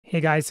Hey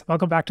guys,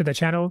 welcome back to the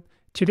channel.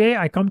 Today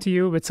I come to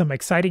you with some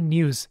exciting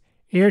news.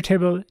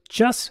 Airtable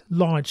just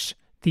launched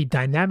the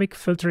dynamic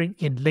filtering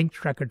in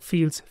linked record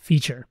fields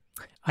feature.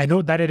 I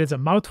know that it is a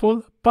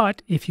mouthful,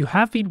 but if you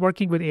have been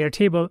working with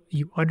Airtable,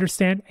 you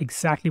understand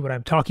exactly what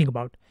I'm talking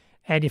about.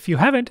 And if you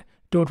haven't,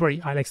 don't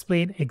worry, I'll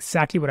explain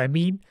exactly what I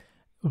mean,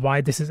 why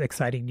this is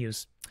exciting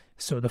news.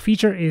 So the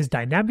feature is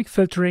dynamic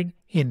filtering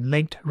in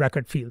linked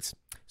record fields.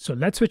 So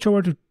let's switch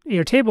over to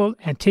Airtable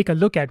and take a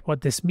look at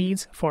what this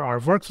means for our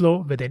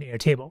workflow within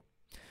Airtable.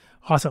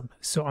 Awesome.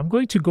 So I'm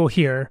going to go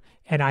here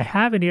and I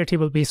have an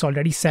Airtable base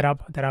already set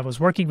up that I was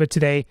working with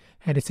today,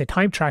 and it's a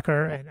time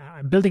tracker, and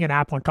I'm building an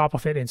app on top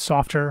of it in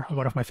Softer,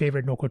 one of my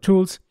favorite no-code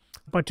tools.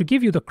 But to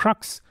give you the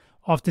crux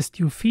of this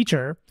new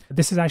feature,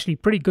 this is actually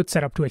pretty good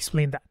setup to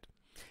explain that.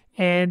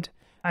 And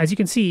as you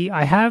can see,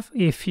 I have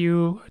a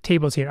few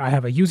tables here. I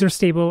have a users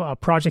table, a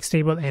projects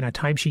table, and a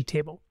timesheet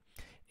table.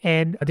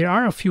 And there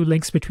are a few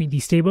links between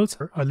these tables,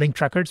 or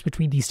linked records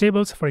between these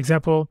tables. For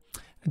example,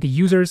 the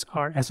users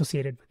are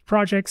associated with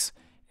projects,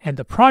 and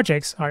the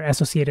projects are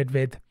associated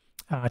with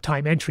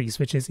time entries,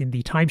 which is in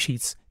the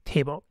timesheets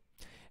table.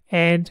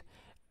 And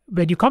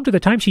when you come to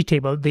the timesheet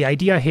table, the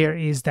idea here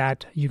is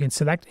that you can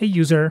select a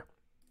user,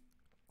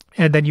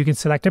 and then you can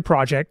select a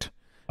project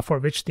for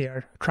which they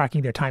are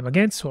tracking their time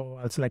against. So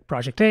I'll select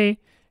project A,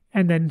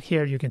 and then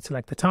here you can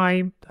select the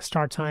time, the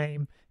start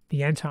time,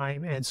 the end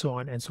time, and so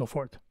on and so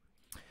forth.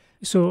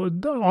 So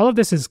all of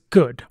this is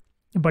good,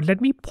 but let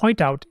me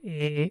point out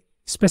a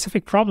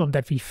specific problem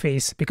that we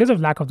face because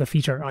of lack of the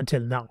feature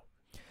until now.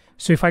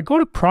 So if I go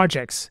to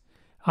projects,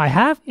 I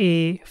have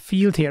a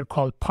field here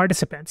called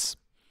participants,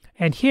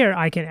 and here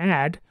I can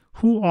add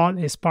who all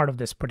is part of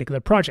this particular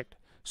project.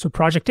 So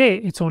project A,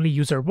 it's only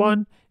user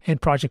 1,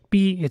 and project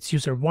B, it's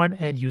user 1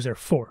 and user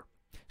 4.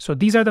 So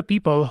these are the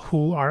people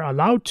who are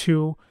allowed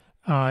to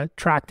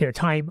track their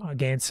time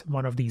against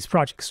one of these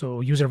projects.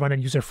 So user 1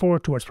 and user 4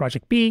 towards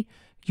project B,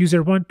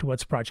 user 1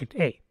 towards project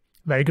A.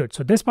 Very good.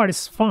 So this part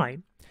is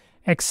fine,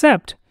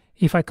 except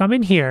if I come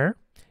in here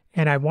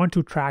and I want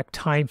to track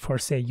time for,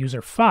 say,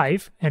 user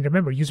 5, and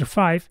remember, user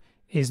 5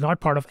 is not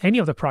part of any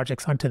of the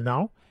projects until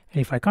now.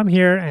 And if I come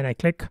here and I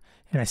click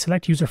and I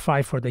select user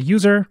 5 for the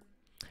user,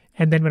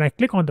 and then when I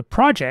click on the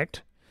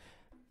project,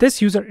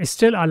 this user is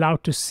still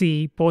allowed to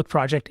see both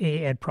project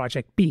A and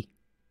project B.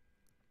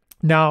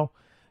 Now,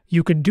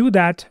 you can do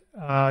that.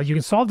 You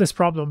can solve this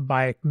problem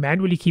by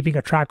manually keeping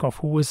a track of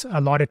who is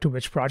allotted to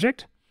which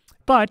project,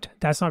 but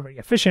that's not very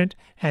efficient.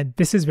 And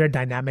this is where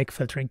dynamic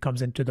filtering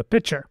comes into the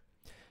picture.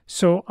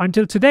 So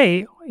until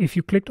today, if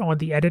you clicked on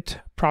the edit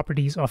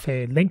properties of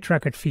a linked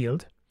record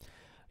field,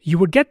 you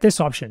would get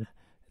this option,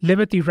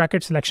 limit the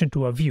record selection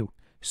to a view.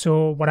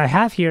 So what I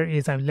have here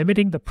is I'm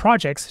limiting the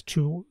projects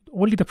to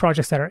only the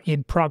projects that are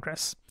in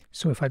progress.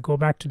 So if I go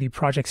back to the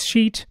projects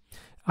sheet,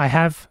 I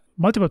have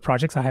multiple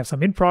projects. I have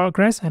some in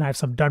progress and I have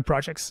some done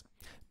projects.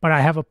 But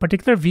I have a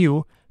particular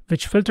view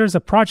which filters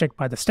a project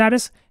by the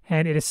status,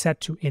 and it is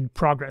set to in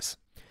progress.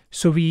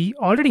 So we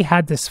already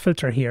had this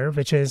filter here,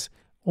 which is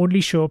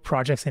only show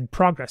projects in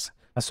progress.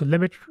 So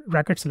limit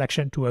record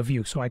selection to a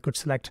view. So I could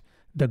select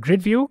the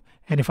grid view.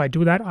 And if I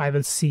do that, I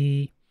will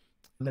see,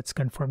 let's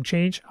confirm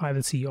change. I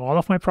will see all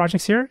of my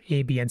projects here,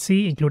 A, B, and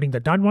C, including the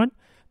done one.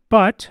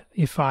 But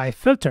if I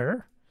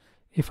filter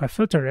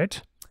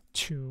it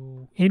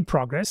to in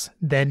progress,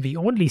 then we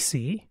only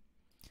see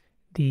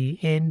the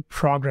in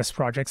progress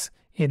projects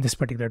in this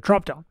particular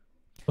dropdown.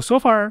 So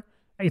far,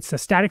 it's a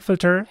static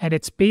filter and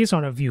it's based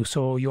on a view.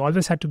 So you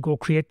always had to go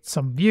create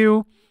some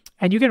view,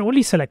 and you can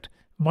only select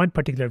one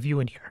particular view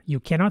in here. You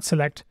cannot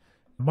select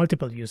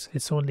multiple views.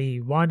 It's only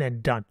one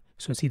and done.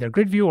 So it's either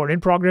grid view or in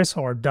progress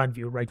or done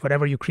view, right?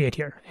 Whatever you create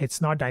here, it's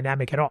not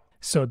dynamic at all.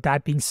 So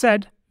that being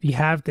said, we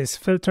have this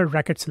filter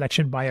record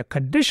selection by a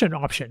condition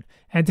option.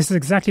 And this is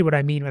exactly what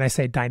I mean when I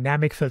say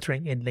dynamic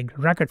filtering in linked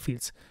record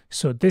fields.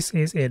 So this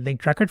is a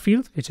linked record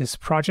field, which is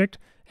project,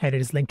 and it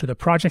is linked to the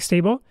projects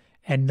table.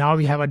 And now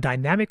we have a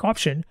dynamic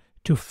option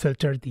to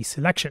filter the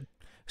selection.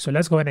 So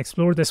let's go and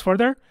explore this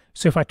further.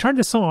 So if I turn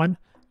this on,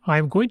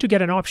 I'm going to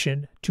get an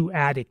option to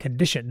add a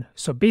condition.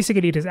 So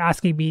basically it is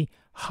asking me,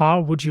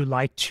 how would you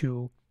like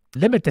to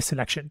limit the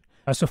selection?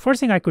 So first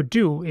thing I could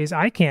do is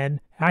I can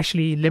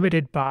actually limit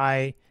it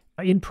by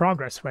in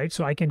progress, right?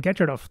 So I can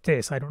get rid of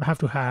this. I don't have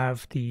to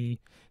have the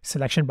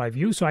selection by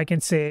view. So I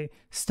can say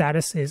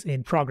status is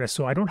in progress.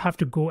 So I don't have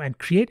to go and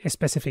create a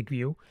specific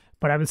view,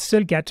 but I will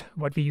still get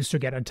what we used to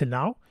get until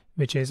now,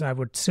 which is I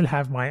would still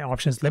have my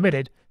options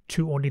limited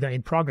to only the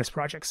in progress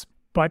projects.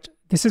 But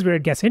this is where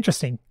it gets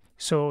interesting.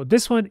 So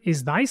this one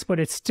is nice, but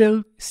it's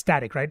still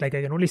static, right? Like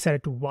I can only set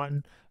it to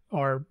one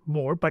or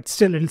more, but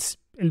still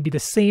it'll be the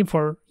same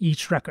for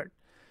each record.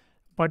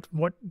 But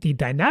what the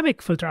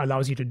dynamic filter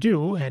allows you to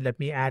do, and let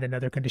me add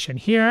another condition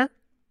here.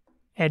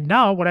 And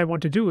now what I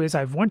want to do is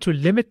I want to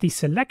limit the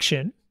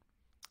selection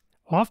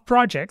of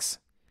projects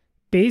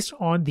based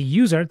on the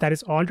user that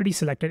is already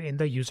selected in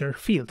the user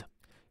field.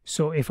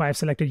 So if I've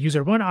selected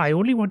user 1, I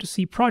only want to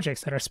see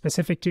projects that are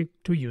specific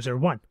to user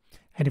 1.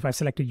 And if I've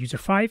selected user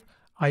 5,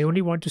 I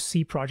only want to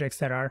see projects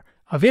that are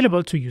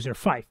available to user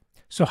 5.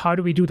 So how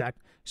do we do that?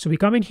 So we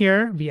come in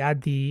here, we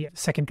add the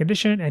second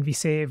condition, and we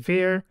say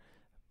where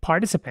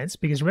participants,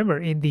 because remember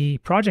in the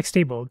projects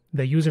table,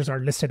 the users are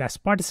listed as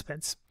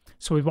participants.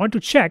 So we want to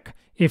check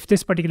if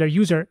this particular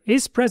user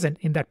is present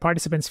in that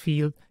participants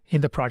field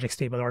in the projects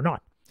table or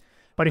not.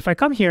 But if I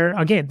come here,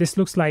 again, this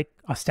looks like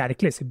a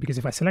static list, because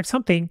if I select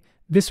something,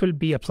 this will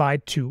be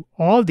applied to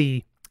all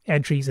the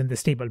entries in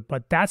this table,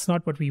 but that's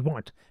not what we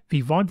want.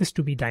 We want this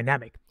to be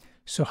dynamic.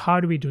 So how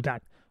do we do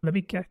that? Let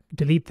me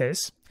delete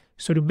this.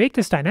 So to make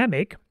this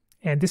dynamic,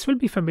 and this will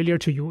be familiar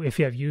to you if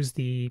you have used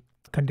the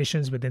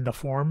conditions within the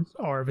form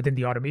or within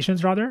the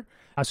automations rather.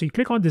 So you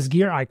click on this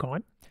gear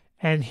icon,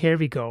 and here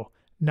we go.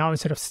 Now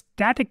instead of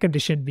static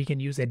condition, we can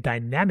use a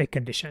dynamic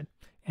condition.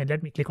 And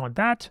let me click on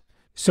that.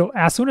 So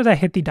as soon as I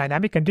hit the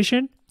dynamic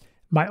condition,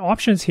 my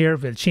options here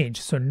will change.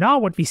 So now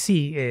what we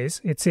see is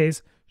it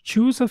says,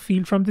 choose a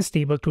field from this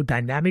table to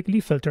dynamically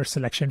filter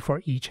selection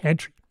for each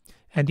entry.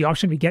 And the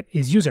option we get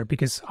is user,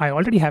 because I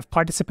already have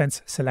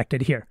participants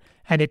selected here.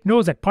 And it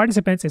knows that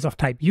participants is of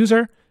type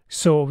user.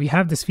 So we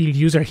have this field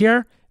user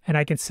here, and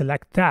I can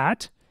select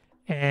that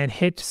and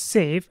hit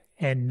save.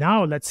 And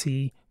now let's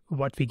see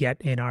what we get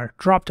in our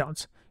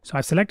dropdowns. So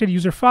I've selected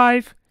user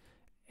 5,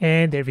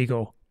 and there we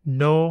go.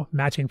 No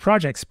matching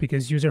projects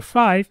because user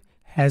 5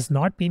 has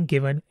not been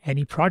given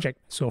any project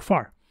so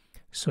far.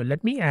 So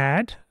let me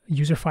add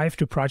user 5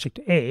 to project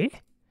A.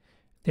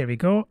 There we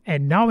go.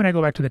 And now when I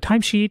go back to the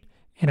timesheet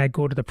and I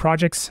go to the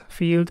projects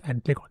field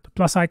and click on the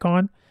plus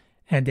icon,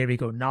 and there we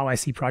go. Now I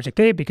see project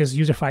A because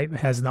user 5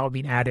 has now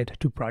been added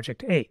to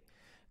project A.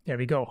 There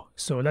we go.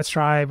 So let's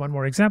try one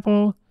more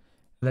example.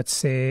 Let's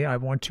say I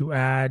want to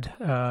add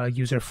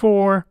user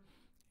 4,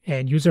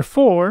 and user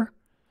 4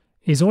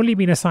 is only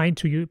been assigned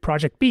to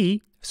project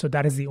B. So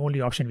that is the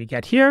only option we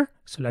get here.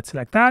 So let's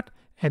select that.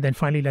 And then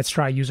finally, let's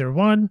try user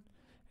 1.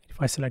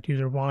 If I select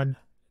user 1,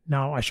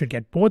 now I should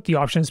get both the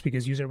options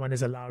because user 1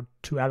 is allowed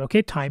to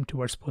allocate time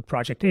towards both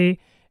project A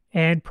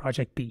and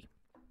project B.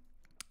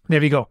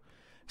 There we go.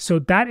 So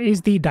that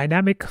is the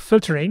dynamic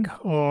filtering,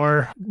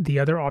 or the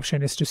other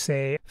option is to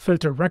say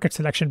filter record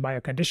selection by a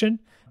condition.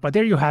 But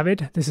there you have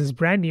it. This is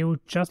brand new,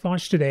 just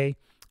launched today.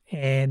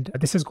 And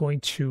this is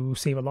going to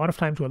save a lot of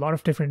time to a lot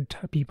of different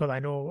people. I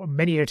know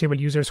many Airtable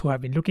users who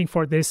have been looking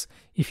for this.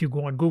 If you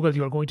go on Google,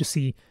 you're going to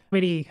see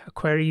many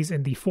queries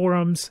in the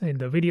forums, in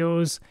the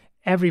videos,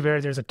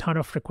 everywhere. There's a ton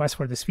of requests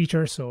for this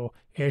feature. So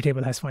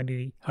Airtable has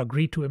finally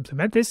agreed to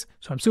implement this.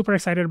 So I'm super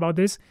excited about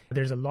this.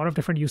 There's a lot of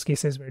different use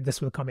cases where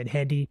this will come in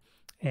handy.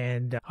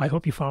 And I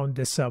hope you found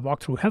this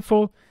walkthrough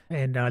helpful,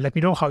 and let me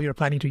know how you're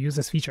planning to use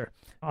this feature.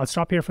 I'll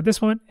stop here for this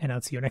one, and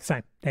I'll see you next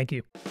time. Thank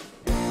you.